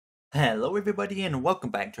Hello everybody and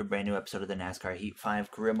welcome back to a brand new episode of the NASCAR Heat 5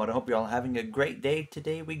 Career Mode. I hope you're all having a great day.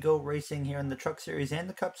 Today we go racing here in the Truck Series and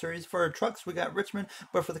the Cup Series. For our trucks we got Richmond,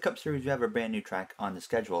 but for the Cup Series we have a brand new track on the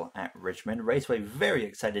schedule at Richmond Raceway. Very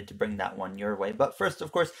excited to bring that one your way. But first,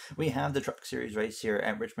 of course, we have the Truck Series race here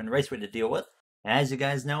at Richmond Raceway to deal with. As you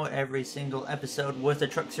guys know, every single episode with the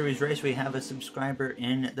Truck Series race, we have a subscriber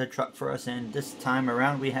in the truck for us, and this time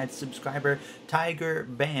around we had subscriber Tiger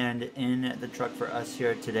Band in the truck for us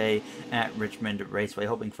here today at Richmond Raceway,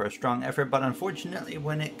 hoping for a strong effort. But unfortunately,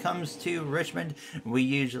 when it comes to Richmond, we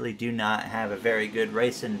usually do not have a very good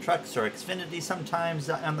race in trucks or Xfinity. Sometimes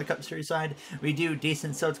on the Cup Series side, we do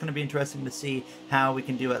decent, so it's going to be interesting to see how we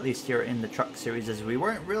can do at least here in the Truck Series, as we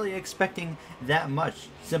weren't really expecting that much,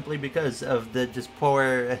 simply because of the just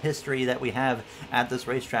poor history that we have at this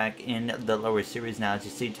racetrack in the lower series. Now, as you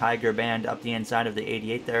see, Tiger Band up the inside of the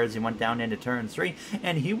 88 there as he went down into turn 3,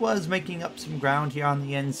 and he was making up some ground here on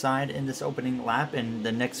the inside in this opening lap and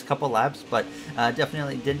the next couple laps, but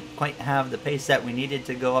definitely didn't quite have the pace that we needed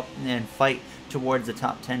to go up and fight towards the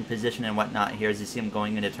top 10 position and whatnot here, as you see him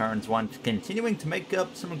going into turns 1, continuing to make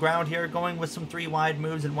up some ground here, going with some 3-wide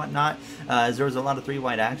moves and whatnot, as there was a lot of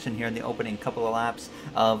 3-wide action here in the opening couple of laps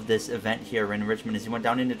of this event here in Richmond as he went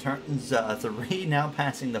down into turns 3, now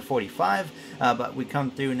passing the 45, but we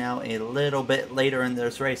come through now a little bit later in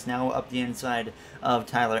this race, now up the inside of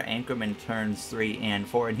Tyler Ankrum in turns 3 and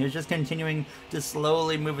 4, and he was just continuing to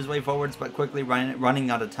slowly move his way forwards, but quickly running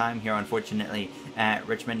out of time here, unfortunately, at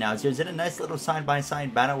Richmond. Now, he was in a nice little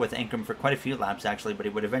side-by-side battle with Ankrum for quite a few laps, actually, but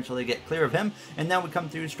he would eventually get clear of him, and now we come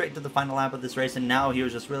through straight to the final lap of this race, and now he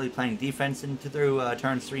was just really playing defense into through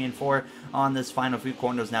turns 3 and 4 on this final few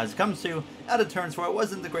corners. Now, as he comes through out of turns 4, it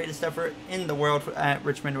wasn't the greatest effort in the world at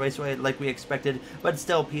Richmond Raceway like we expected, but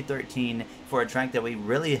still P13 for a track that we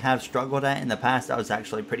really have struggled at in the past. I was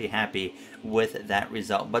actually pretty happy with that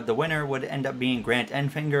result, but the winner would end up being Grant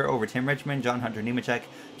Enfinger over Tim Richmond. John Hunter Nemechek,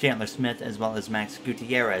 Chandler Smith, as well as Max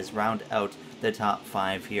Gutierrez round out the top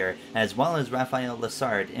 5 here, as well as Rafael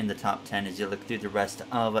Lassard in the top 10 as you look through the rest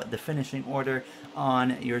of the finishing order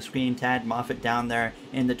on your screen. Tad Moffitt down there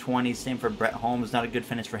in the 20s, same for Brett Holmes, not a good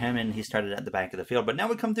finish for him, and he started at the back of the field. But now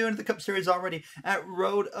we come through into the Cup Series already at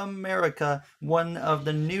Road America, one of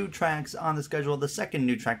the new tracks on the schedule, the second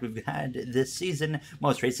new track we've had this season.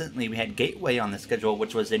 Most recently we had Gateway on the schedule,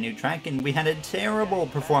 which was a new track, and we had a terrible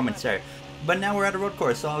performance there. But now we're at a road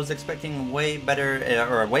course, so I was expecting way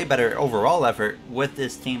better overall effort with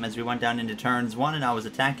this team as we went down into turns 1, and I was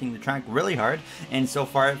attacking the track really hard, and so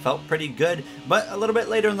far it felt pretty good. But a little bit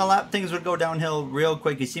later in the lap, things would go downhill real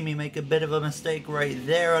quick. You see me make a bit of a mistake right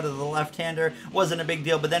there out of the left-hander. Wasn't a big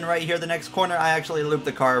deal, but then right here, the next corner, I actually looped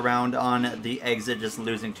the car around on the exit, just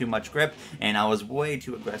losing too much grip, and I was way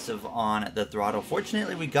too aggressive on the throttle.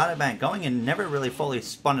 Fortunately, we got it back going and never really fully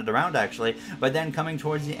spun it around, actually. But then coming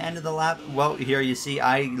towards the end of the lap, well, here you see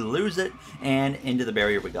I lose it, and into the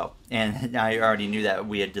barrier we go. And I already knew that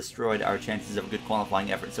we had destroyed our chances of a good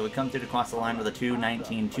qualifying effort. So we come through to cross the line with a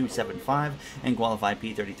 2:19.275 and qualify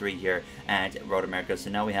P33 here at Road America. So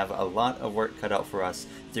now we have a lot of work cut out for us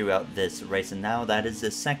throughout this race. And now that is the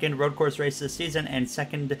second road course race this season and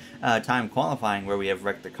second time qualifying where we have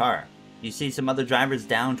wrecked the car. You see some other drivers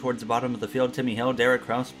down towards the bottom of the field: Timmy Hill, Derek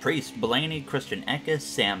Kraus, Priest, Blaney, Christian Eckes,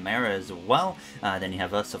 Sam Mara as well. Then you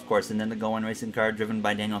have us, of course, and then the Go-In racing car driven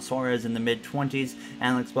by Daniel Suarez in the mid-20s.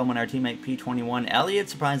 Alex Bowman, our teammate, P21. Elliott,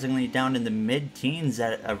 surprisingly, down in the mid-teens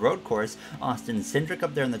at a road course. Austin Cindric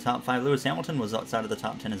up there in the top 5. Lewis Hamilton was outside of the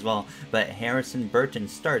top 10 as well. But Harrison Burton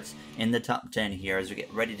starts in the top 10 here as we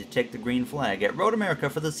get ready to take the green flag at Road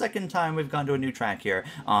America for the second time we've gone to a new track here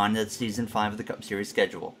on the Season 5 of the Cup Series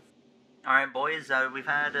schedule. Alright, boys, we've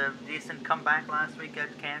had a decent comeback last week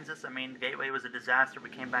at Kansas. I mean, Gateway was a disaster.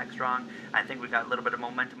 We came back strong. I think we got a little bit of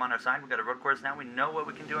momentum on our side. We got a road course now. We know what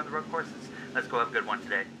we can do on the road courses. Let's go have a good one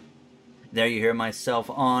today. There you hear myself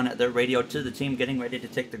on the radio to the team getting ready to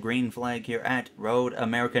take the green flag here at Road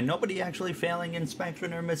America. Nobody actually failing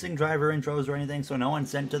inspection or missing driver intros or anything, so no one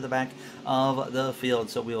sent to the back of the field.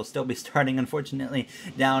 So we will still be starting, unfortunately,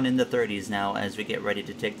 down in the 30s now as we get ready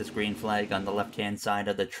to take this green flag on the left-hand side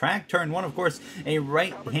of the track. Turn 1, of course, a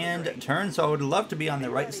right-hand turn, so I would love to be on the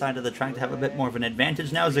right side of the track to have a bit more of an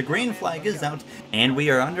advantage now as the green flag is out and we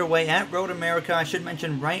are underway at Road America. I should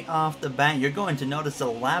mention right off the bat, you're going to notice the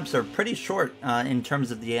laps are pretty short in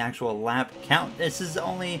terms of the actual lap count. This is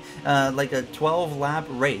only like a 12 lap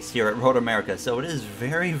race here at Road America, so it is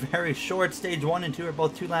very, very short. Stage 1 and 2 are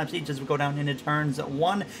both 2 laps each as we go down into turns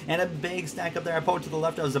 1, and a big stack up there. I pulled to the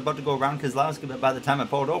left. I was about to go around Kozlowski, but by the time I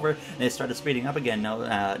pulled over, they started speeding up again.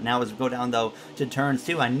 Now as we go down though to turns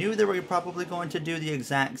 2, I knew they were probably going to do the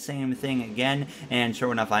exact same thing again, and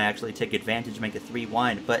sure enough, I actually take advantage, make it 3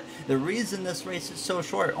 wide. But the reason this race is so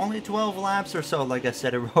short, only 12 laps or so, like I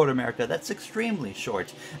said, at Road America, that's extremely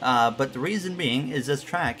short. But the reason being is this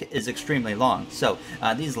track is extremely long, so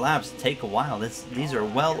these laps take a while. These are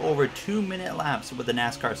well over 2-minute laps with the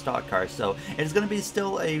NASCAR stock car, so it's going to be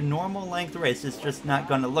still a normal length race. It's just not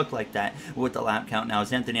going to look like that with the lap count. Now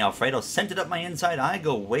as Anthony Alfredo sent it up my inside, I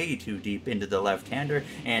go way too deep into the left-hander,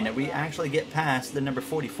 and we actually get past the number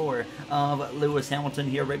 44 of Lewis Hamilton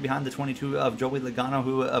here, right behind the 22 of Joey Logano,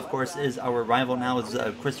 who of course is our rival now, as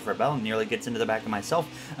Christopher Bell nearly gets into the back of myself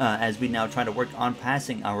as we now try to work on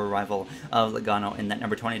passing our rival of Logano in that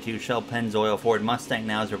number 22 Shell Pennzoil Ford Mustang.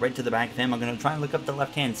 Now as we're right to the back of him, I'm going to try and look up the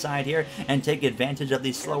left-hand side here and take advantage of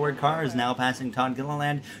these slower cars. Now passing Todd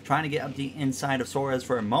Gilliland, trying to get up the inside of Suarez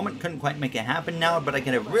for a moment. Couldn't quite make it happen now, but I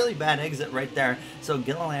get a really bad exit right there, so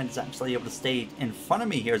Gilliland is actually able to stay in front of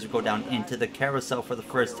me here as we go down into the carousel for the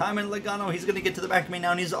first time. And Logano, he's going to get to the back of me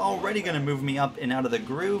now, and he's already going to move me up and out of the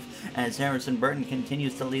groove as Harrison Burton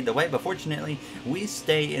continues to lead the way. But fortunately, we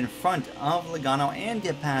stay in front of Logano and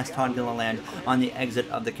get past Todd Gilliland on the exit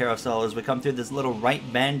of the carousel as we come through this little right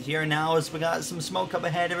bend here now, as we got some smoke up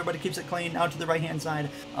ahead. Everybody keeps it clean out to the right hand side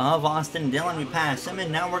of Austin Dillon. We pass him,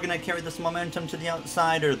 and now we're going to carry this momentum to the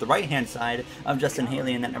outside, or the right hand side of Justin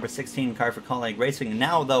Haley in that number 16 car for Colleague Racing.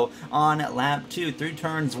 Now though, on lap 2 through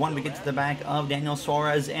turns 1, we get to the back of Daniel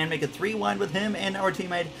Suarez and make it 3 wide with him and our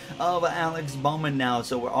teammate of Alex Bowman now.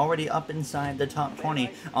 So we're already up inside the top 20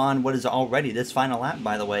 on what is already this final lap,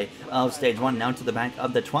 by the way, of stage 1. Now to the back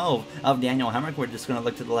of the 12 of Daniel Hemrick. We're just going to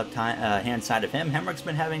look to the left hand side of him. Hemrick's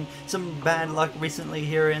been having some bad luck recently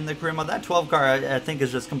here in the career mode. That 12 car I think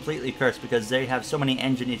is just completely cursed because they have so many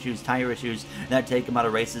engine issues, tire issues that take him out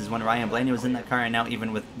of races. When Ryan Blaney was in that car, and now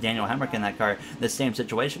even with Daniel Hemrick in that car, the same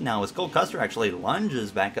situation now as Cole Custer actually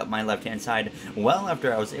lunges back up my left hand side well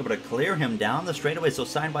after I was able to clear him down the straightaway. So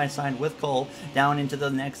side by side with Cole down into the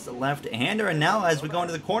next left-hander, and now as we go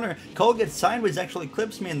into the corner, Cole gets sideways, actually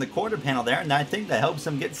clips me in the quarter panel there, and I think that helps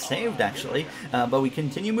him get saved actually. But we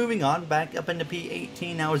continue moving on back up into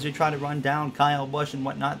P18 now as we try to run down Kyle Busch and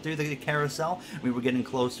whatnot through the carousel. We were getting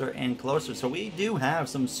closer and closer, so we do have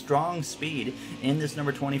some strong speed in this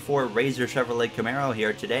number 24 Razor Chevrolet Camaro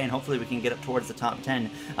here today, and hopefully we can get up towards the top 10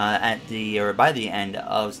 by the end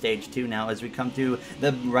of stage 2 now as we come through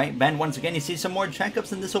the right bend. Once again, you see some more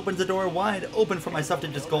checkups, and this opens the door wide open for myself to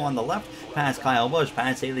just go on the left, past Kyle Busch,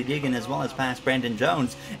 past Haley Deegan, as well as past Brandon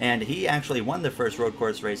Jones, and he actually won the first road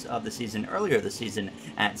course race of the season earlier this season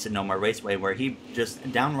at Sonoma Raceway, where he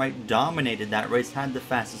just downright dominated that race, had the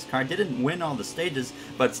fastest car, didn't win all the stages,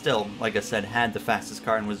 but still, like I said, had the fastest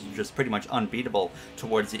car and was just pretty much unbeatable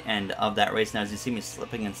towards the end of that race. Now as you see me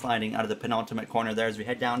slipping and sliding out of the penultimate corner there as we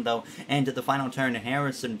head down though into the final turn,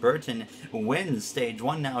 Harrison Burton wins stage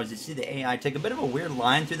 1 now. As you see the AI take a bit of a weird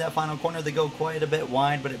line through that final corner, they go quite a bit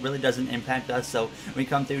wide, but it really doesn't impact us, so we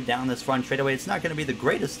come through down this front straightaway. It's not going to be the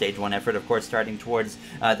greatest stage 1 effort, of course, starting towards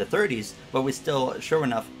the 30s, but we still, sure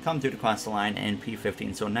enough, come through to cross the line in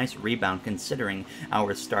P15, so a nice rebound considering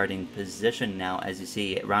our starting position now. As you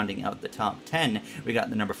see, rounding out the top 10, we got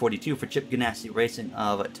the number 42 for Chip Ganassi Racing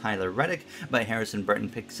of Tyler Reddick, but Harrison Burton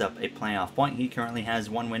picks up a playoff point. He currently has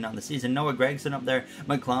 1 win on the season. Noah Gregson up there,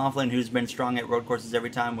 McLaughlin, who's been strong at road courses every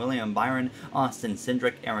time, William Byron, Austin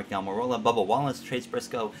Cindric, Eric Almirola, Bubba Wallace, Chase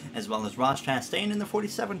Briscoe, as well as Ross Chastain in the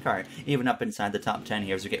 47 car, even up inside the top 10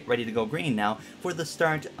 here as we get ready to go green now for the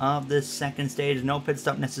start of this second stage. No pit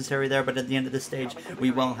stop necessary there, but at the end of this stage,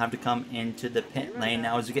 we will have to come into the pit lane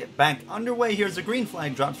now as we get back underway. Here's the green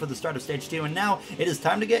flag drops for the start of stage 2, and now it is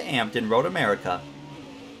time to get amped in Road America.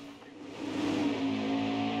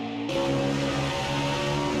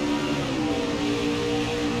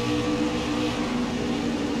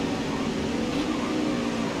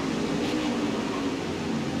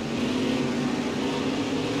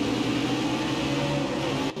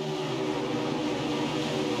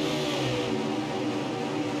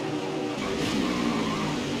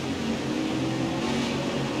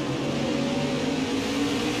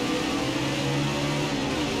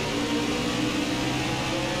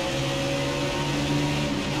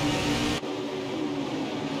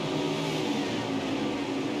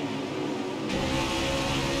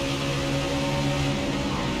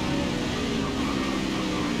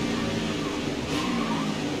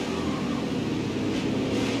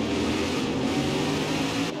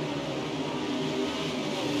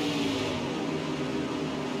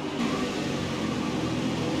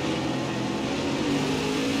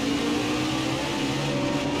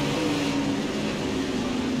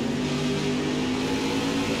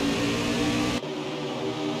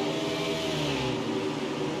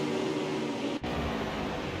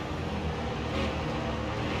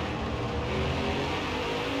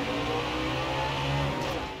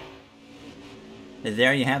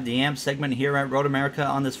 There you have the AMP segment here at Road America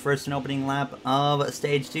on this first and opening lap of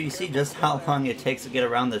Stage 2. You see just how long it takes to get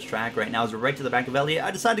around this track right now as we're right to the back of Elliott.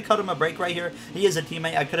 I decided to cut him a break right here. He is a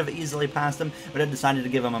teammate. I could have easily passed him, but I decided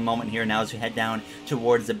to give him a moment here now as we head down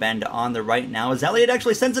towards the bend on the right now. As Elliott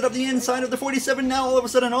actually sends it up the inside of the 47. Now all of a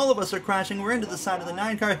sudden all of us are crashing. We're into the side of the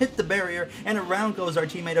 9 car, hit the barrier, and around goes our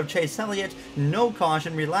teammate of Chase Elliott. No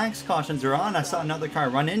caution. Relaxed cautions are on. I saw another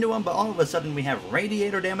car run into him, but all of a sudden we have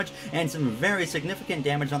radiator damage and some very significant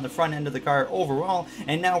damage on the front end of the car overall,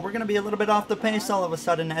 and now we're going to be a little bit off the pace all of a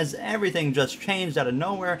sudden as everything just changed out of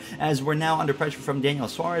nowhere as we're now under pressure from Daniel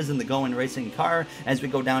Suarez in the Going Racing car as we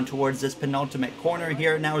go down towards this penultimate corner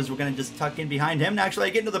here now as we're going to just tuck in behind him. Actually, I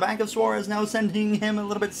get into the back of Suarez now, sending him a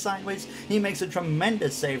little bit sideways. He makes a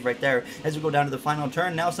tremendous save right there as we go down to the final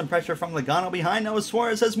turn. Now some pressure from Logano behind. Now as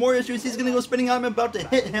Suarez has more issues, he's going to go spinning. I'm about to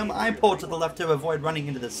hit him. I pull to the left to avoid running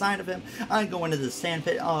into the side of him. I go into the sand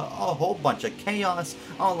pit. A whole bunch of chaos.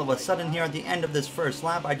 All of a sudden here at the end of this first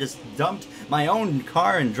lap, I just dumped my own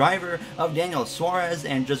car and driver of Daniel Suarez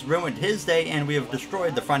and just ruined his day, and we have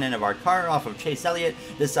destroyed the front end of our car off of Chase Elliott,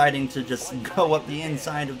 deciding to just go up the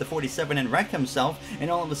inside of the 47 and wreck himself, and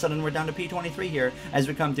all of a sudden we're down to P23 here as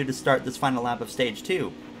we come through to start this final lap of Stage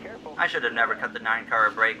 2. I should have never cut the 9 car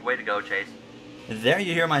a break. Way to go, Chase. There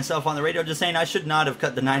you hear myself on the radio just saying I should not have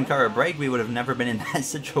cut the 9 car a break. We would have never been in that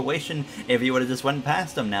situation if he would have just went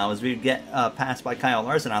past him now as we get passed by Kyle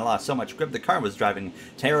Larson. I lost so much grip. The car was driving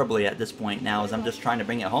terribly at this point now as I'm just trying to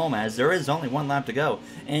bring it home as there is only one lap to go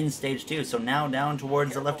in Stage 2. So now down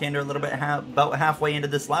towards the left-hander a little bit, about halfway into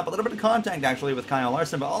this lap. A little bit of contact actually with Kyle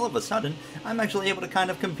Larson, but all of a sudden I'm actually able to kind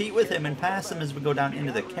of compete with him and pass him as we go down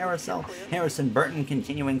into the carousel. Harrison Burton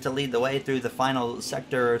continuing to lead the way through the final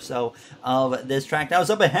sector or so of this track. Now,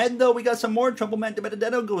 up ahead, though, we got some more trouble. Matt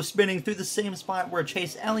DiBenedetto goes spinning through the same spot where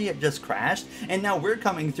Chase Elliott just crashed, and now we're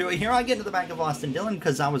coming through. Here I get to the back of Austin Dillon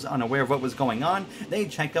because I was unaware of what was going on. They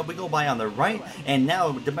check up, we go by on the right, and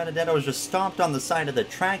now DiBenedetto is just stopped on the side of the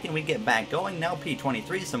track, and we get back going. Now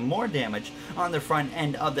P23, some more damage on the front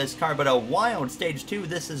end of this car, but a wild Stage 2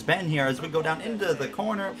 this has been here as we go down into the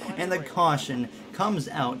corner, and the caution comes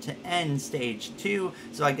out to end Stage 2,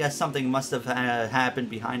 so I guess something must have happened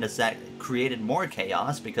behind us that created more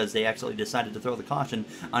chaos because they actually decided to throw the caution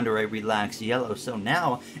under a relaxed yellow. So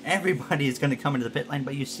now everybody is going to come into the pit lane,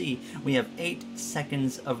 but you see we have 8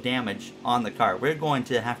 seconds of damage on the car. We're going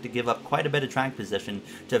to have to give up quite a bit of track position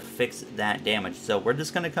to fix that damage. So we're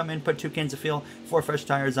just going to come in, put 2 cans of fuel, 4 fresh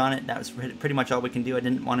tires on it. That was pretty much all we can do. I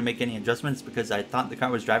didn't want to make any adjustments because I thought the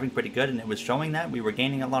car was driving pretty good and it was showing that. We were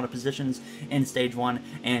gaining a lot of positions in Stage 1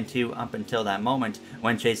 and 2 up until that moment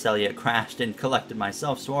when Chase Elliott crashed and collected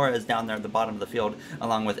myself. Suarez down there at the bottom of the field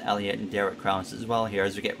along with Elliott and Derek Kraus as well here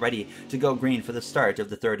as we get ready to go green for the start of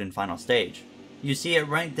the third and final stage. You see it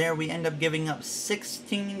right there, we end up giving up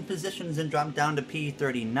 16 positions and drop down to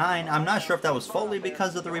P39. I'm not sure if that was fully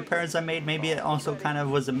because of the repairs I made. Maybe it also kind of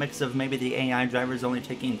was a mix of maybe the AI drivers only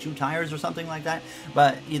taking 2 tires or something like that.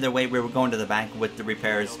 But either way, we were going to the back with the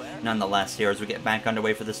repairs nonetheless here as we get back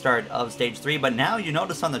underway for the start of Stage 3. But now you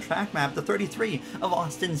notice on the track map, the 33 of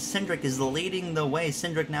Austin Cindric is leading the way.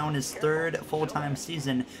 Cindric now in his 3rd full-time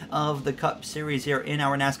season of the Cup Series here in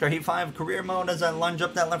our NASCAR Heat 5 career mode as I lunge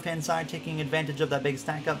up that left-hand side, taking advantage of that big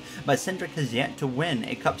stack up, but Cindric has yet to win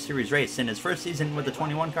a Cup Series race. In his first season with the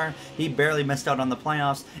 21 car, he barely missed out on the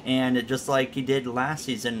playoffs, and just like he did last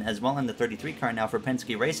season as well in the 33 car now for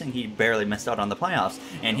Penske Racing, he barely missed out on the playoffs.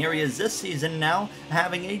 And here he is this season now,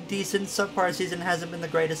 having a decent subpar season, hasn't been the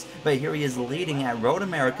greatest, but here he is leading at Road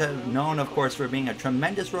America, known of course for being a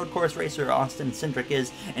tremendous road course racer, Austin Cindric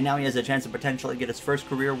is, and now he has a chance to potentially get his first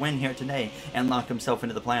career win here today and lock himself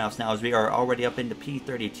into the playoffs now as we are already up into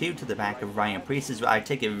P32 to the back of Ryan Preece. I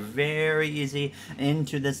take it very easy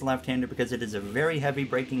into this left-hander because it is a very heavy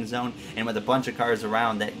braking zone, and with a bunch of cars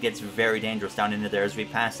around, that gets very dangerous down into there as we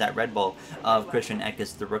pass that Red Bull of Christian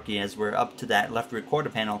Eckes, the rookie, as we're up to that left rear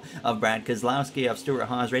quarter panel of Brad Keselowski of Stuart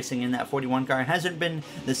Haas racing in that 41 car. Hasn't been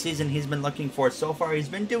the season he's been looking for so far. He's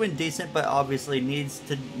been doing decent, but obviously needs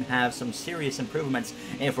to have some serious improvements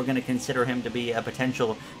if we're going to consider him to be a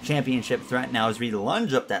potential championship threat now as we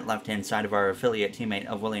lunge up that left-hand side of our affiliate teammate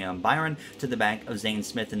of William Byron to the back of Zane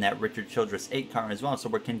Smith in that Richard Childress 8 car as well. So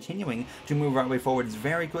we're continuing to move our way forwards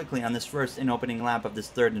very quickly on this first and opening lap of this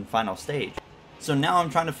third and final stage. So now I'm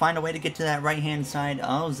trying to find a way to get to that right-hand side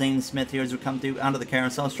of Zane Smith here as we come through out of the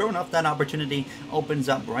carousel. Sure enough, that opportunity opens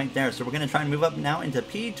up right there. So we're going to try and move up now into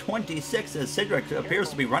P26 as Cedric appears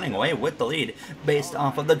to be running away with the lead based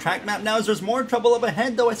off of the track map. Now as there's more trouble up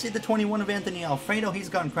ahead, though, I see the 21 of Anthony Alfredo. He's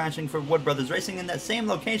gone crashing for Wood Brothers Racing in that same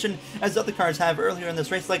location as other cars have earlier in this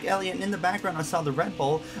race, like Elliott. And in the background, I saw the Red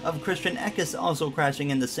Bull of Christian Eckes also crashing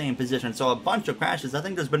in the same position. So a bunch of crashes. I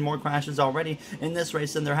think there's been more crashes already in this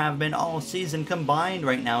race than there have been all season combined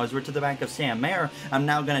right now as we're to the back of Sam Mayer. I'm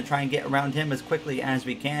now going to try and get around him as quickly as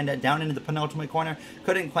we can down into the penultimate corner.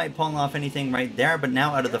 Couldn't quite pull off anything right there, but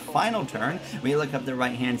now out of the final turn, we look up the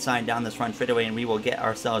right-hand side down this front straightaway and we will get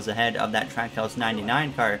ourselves ahead of that Trackhouse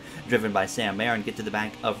 99 car driven by Sam Mayer and get to the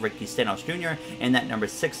back of Ricky Stenhouse Jr. and that number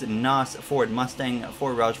 6 NOS Ford Mustang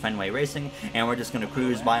for Roush Fenway Racing. And we're just going to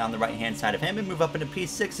cruise by on the right-hand side of him and move up into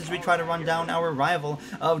P6 as we try to run down our rival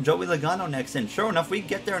of Joey Logano next. And sure enough, we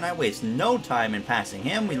get there and I waste no time in passing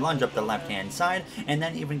him. We lunge up the left-hand side and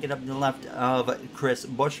then even get up to the left of Chris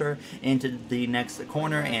Buescher into the next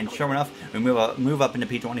corner. And sure enough, we move up into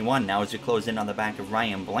P21 now as we close in on the back of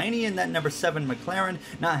Ryan Blaney and that number 7 McLaren.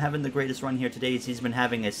 Not having the greatest run here today as he's been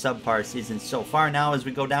having a subpar season so far. Now as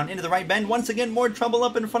we go down into the right bend, once again, more trouble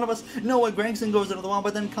up in front of us. Noah Gragson goes into the wall,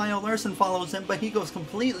 but then Kyle Larson follows him, but he goes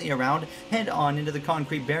completely around, head on into the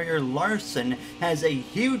concrete barrier. Larson has a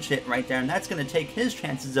huge hit right there, and that's going to take his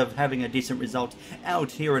chances of having a decent result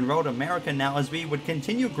out here in Road America now as we would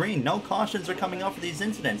continue green. No cautions are coming off of these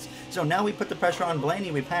incidents. So now we put the pressure on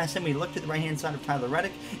Blaney, we pass him, we look to the right-hand side of Tyler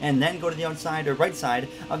Reddick, and then go to the outside or right side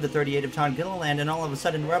of the 38 of Todd Gilliland, and all of a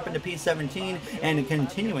sudden we're up into P17 and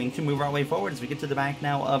continuing to move our way forward as we get to the back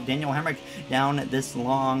now of Daniel Hemrick down this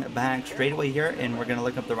long back straightaway here, and we're going to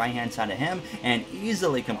look up the right-hand side of him and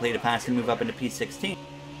easily complete a pass and move up into P16.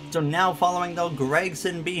 So now following though,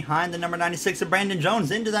 Gragson behind the number 96 of Brandon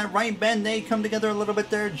Jones into that right bend. They come together a little bit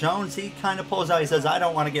there. Jones, he kind of pulls out. He says, I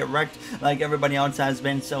don't want to get wrecked like everybody else has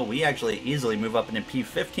been. So we actually easily move up into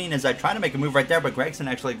P15 as I try to make a move right there, but Gragson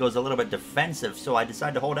actually goes a little bit defensive. So I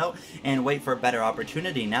decide to hold out and wait for a better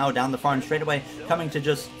opportunity. Now down the front straightaway, coming to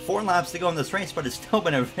just 4 laps to go in this race, but it's still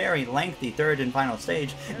been a very lengthy third and final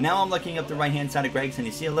stage. Now I'm looking up the right-hand side of Gragson.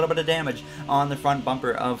 You see a little bit of damage on the front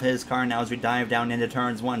bumper of his car now as we dive down into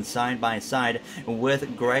turns 1 side by side with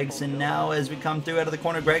Gragson now as we come through out of the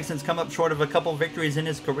corner. Gregson's come up short of a couple victories in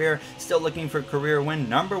his career, still looking for career win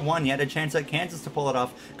number 1. He had a chance at Kansas to pull it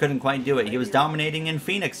off, couldn't quite do it. He was dominating in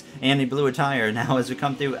Phoenix and he blew a tire. Now as we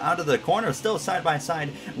come through out of the corner, still side by side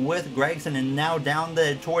with Gragson, and now down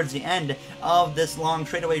towards the end of this long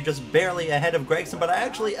straightaway, just barely ahead of Gragson, but I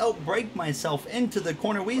actually outbrake myself into the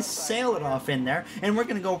corner. We sail it off in there and we're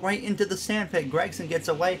going to go right into the sandpit. Gragson gets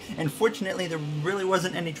away, and fortunately there really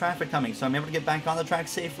wasn't any traffic coming, so I'm able to get back on the track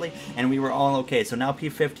safely and we were all okay. So now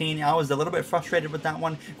P15, I was a little bit frustrated with that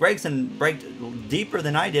one. Gragson braked deeper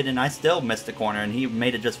than I did and I still missed the corner and he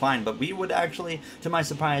made it just fine, but we would actually, to my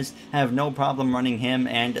surprise, have no problem running him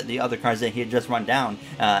and the other cars that he had just run down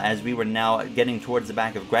as we were now getting towards the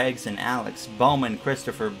back of Gragson, Alex Bowman,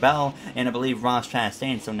 Christopher Bell, and I believe Ross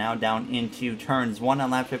Chastain. So now down into turns 1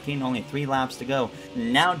 on lap 15, only 3 laps to go.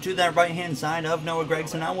 Now to that right hand side of Noah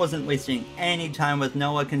Gragson. I wasn't wasting any time with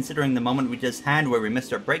Noah considering the moment we just had where we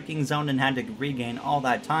missed our braking zone and had to regain all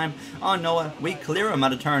that time on Noah. We clear him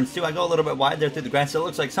out of turns 2. I go a little bit wide there through the grass. It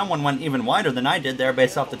looks like someone went even wider than I did there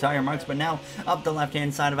based off the tire marks, but now up the left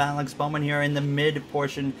hand side of Alex Bowman here in the mid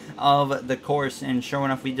portion of the course, and sure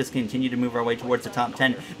enough we just continue to move our way towards the top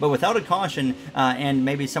 10, but without a caution and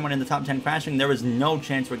maybe someone in the top 10 crashing, there was no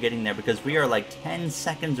chance we're getting there because we are like 10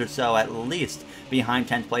 seconds or so at least behind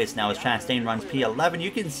 10th place now as Chastain runs P11.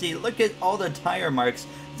 You can see, look at all the tire marks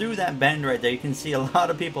through that bend right there. You can see a lot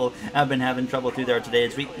of people have been having trouble through there today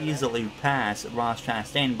as we easily pass Ross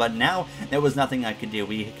Chastain, but now there was nothing I could do.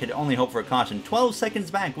 We could only hope for a caution. 12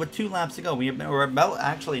 seconds back with 2 laps to go. We're about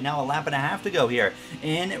actually now a lap and a half to go here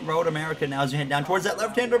in Road America now as we head down towards that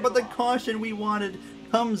left-hander, but the caution we wanted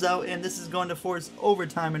comes out, and this is going to force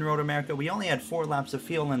overtime in Road America. We only had 4 laps of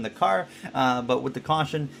fuel in the car, but with the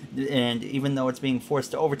caution, and even though it's being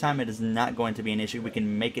forced to overtime, it is not going to be an issue. We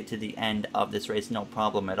can make it to the end of this race, no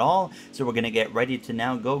problem at all. So we're going to get ready to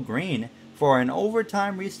now go green for an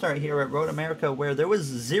overtime restart here at Road America, where there was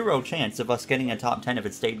 0 chance of us getting a top 10 if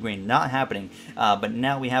it stayed green. Not happening. But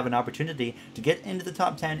now we have an opportunity to get into the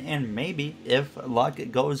top 10 and maybe, if luck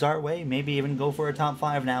goes our way, maybe even go for a top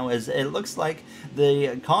 5 now, as it looks like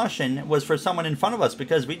the caution was for someone in front of us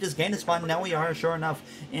because we just gained a spot. Now we are, sure enough,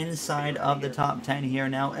 inside of the top 10 here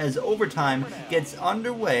now as overtime gets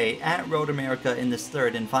underway at Road America in this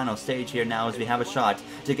third and final stage here now as we have a shot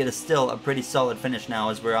to get still a pretty solid finish now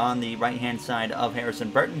as we're on the right-hand right-hand side of Harrison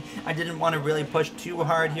Burton. I didn't want to really push too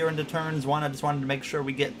hard here into turns one. I just wanted to make sure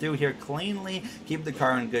we get through here cleanly, keep the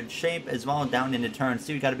car in good shape as well down into turns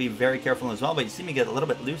two. You got to be very careful as well, but you see me get a little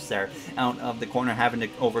bit loose there out of the corner, having to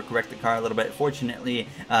overcorrect the car a little bit. Fortunately,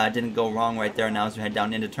 didn't go wrong right there now as we head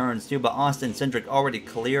down into turns two, but Austin Cindric already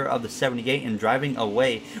clear of the 78 and driving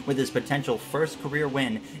away with his potential first career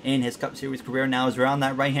win in his Cup Series career. Now as we're on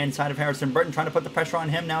that right-hand side of Harrison Burton, trying to put the pressure on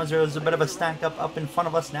him now as there's a bit of a stack up in front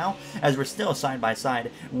of us now, as we're still side by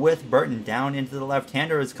side with Burton down into the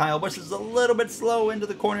left-hander as Kyle Busch is a little bit slow into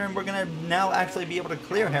the corner, and we're going to now actually be able to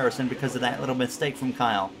clear Harrison because of that little mistake from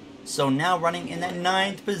Kyle. So now running in that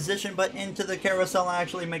 9th position, but into the carousel, I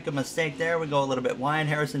actually make a mistake there. We go a little bit wide.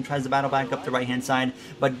 Harrison tries to battle back up the right-hand side,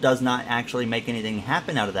 but does not actually make anything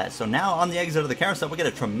happen out of that. So now on the exit of the carousel, we get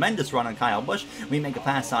a tremendous run on Kyle Busch. We make a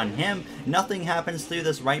pass on him. Nothing happens through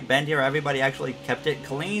this right bend here. Everybody actually kept it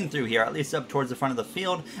clean through here, at least up towards the front of the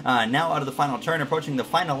field. Now out of the final turn, approaching the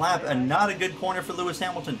final lap, and not a good corner for Lewis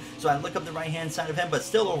Hamilton. So I look up the right-hand side of him, but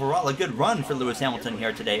still overall a good run for Lewis Hamilton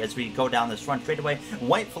here today as we go down this front straightaway.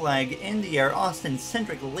 White flag in the air. Austin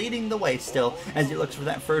Cindric leading the way still as he looks for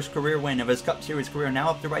that first career win of his Cup Series career. Now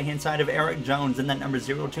up the right-hand side of Eric Jones and that number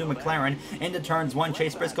 02 McLaren into turns one.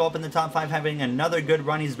 Chase Briscoe up in the top 5 having another good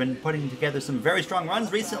run. He's been putting together some very strong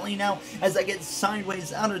runs recently now as I get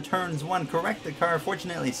sideways out of turns one. Correct the car,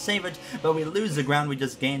 fortunately save it, but we lose the ground we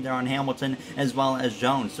just gained there on Hamilton as well as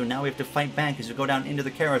Jones. So now we have to fight back as we go down into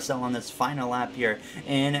the carousel on this final lap here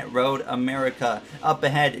in Road America. Up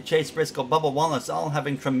ahead, Chase Briscoe, Bubba Wallace all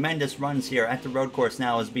having tremendous runs here at the road course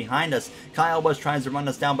now is behind us. Kyle Busch tries to run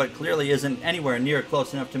us down, but clearly isn't anywhere near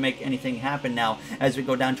close enough to make anything happen now as we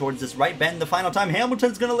go down towards this right bend. The final time,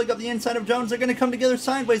 Hamilton's going to lick up the inside of Jones. They're going to come together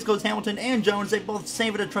sideways goes Hamilton and Jones. They both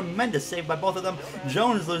save it, a tremendous save by both of them.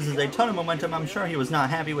 Jones loses a ton of momentum. I'm sure he was not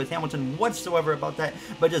happy with Hamilton whatsoever about that,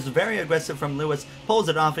 but just very aggressive from Lewis. Pulls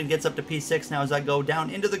it off and gets up to P6 now as I go down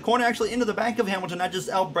into the corner, actually into the back of Hamilton. I just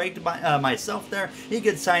outbraked by, myself there. He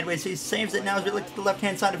gets sideways. He saves it now as we look to the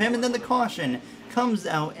left-hand side of him, and then the caution comes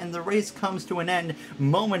out and the race comes to an end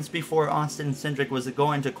moments before Austin Cindric was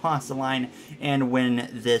going to cross the line and win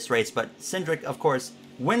this race. But Cindric, of course,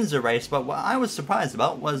 wins the race, but what I was surprised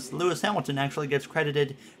about was Lewis Hamilton actually gets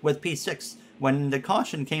credited with P6. When the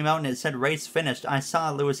caution came out and it said race finished, I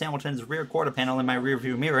saw Lewis Hamilton's rear quarter panel in my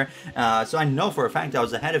rearview mirror, so I know for a fact I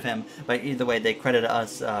was ahead of him, but either way, they credit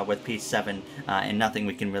us with P7, and nothing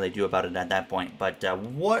we can really do about it at that point. But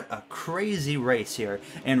what a crazy race here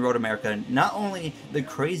in Road America. Not only the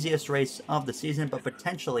craziest race of the season, but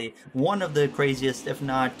potentially one of the craziest, if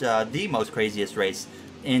not the most craziest race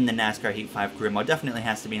in the NASCAR Heat 5 career mode. Definitely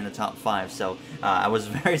has to be in the top 5, so I was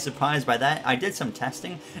very surprised by that. I did some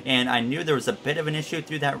testing, and I knew there was a bit of an issue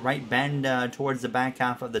through that right bend towards the back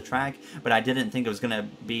half of the track, but I didn't think it was going to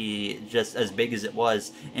be just as big as it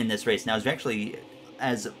was in this race. Now, it's actually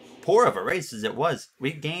as poor of a race as it was,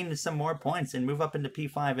 we gained some more points and move up into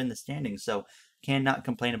P5 in the standings, so cannot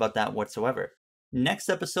complain about that whatsoever. Next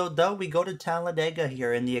episode, though, we go to Talladega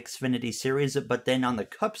here in the Xfinity Series, but then on the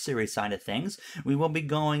Cup Series side of things, we will be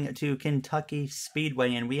going to Kentucky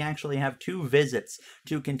Speedway, and we actually have 2 visits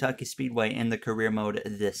to Kentucky Speedway in the career mode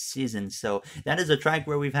this season. So that is a track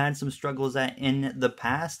where we've had some struggles at in the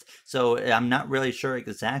past, so I'm not really sure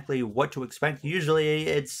exactly what to expect. Usually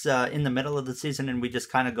it's in the middle of the season, and we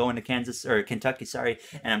just kind of go into Kentucky,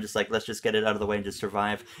 and I'm just like, let's just get it out of the way and just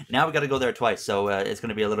survive. Now we got to go there twice, so it's going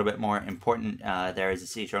to be a little bit more important there as you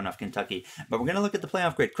see, showing off Kentucky. But we're going to look at the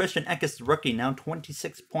playoff grid. Christian Eckes, rookie, now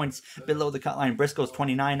 26 points below the cut line. Briscoe's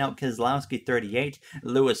 29 out, Keselowski 38,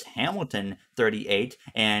 Lewis Hamilton 38,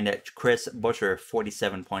 and Chris Buescher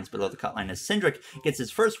 47 points below the cut line as Cindric gets his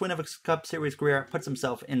first win of a Cup Series career, puts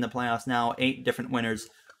himself in the playoffs now, 8 different winners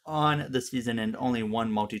on the season and only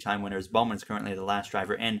 1 multi-time winner. Bowman's currently the last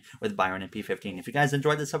driver in with Byron in P15. If you guys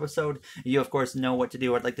enjoyed this episode, you of course know what to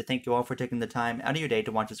do. I'd like to thank you all for taking the time out of your day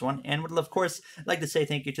to watch this one, and would of course like to say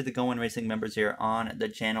thank you to the Going Racing members here on the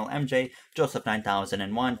channel: MJ, Joseph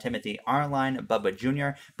 9001, Timothy Arline, Bubba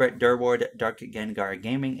Jr., Brett Durward, Dark Gengar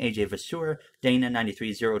Gaming, AJ Vasseur, Dana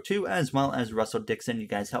 9302, as well as Russell Dixon. You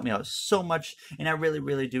guys help me out so much, and I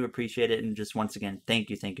really do appreciate it. And just once again, thank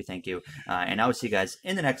you. And I will see you guys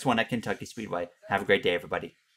in the next one at Kentucky Speedway. Have a great day, everybody.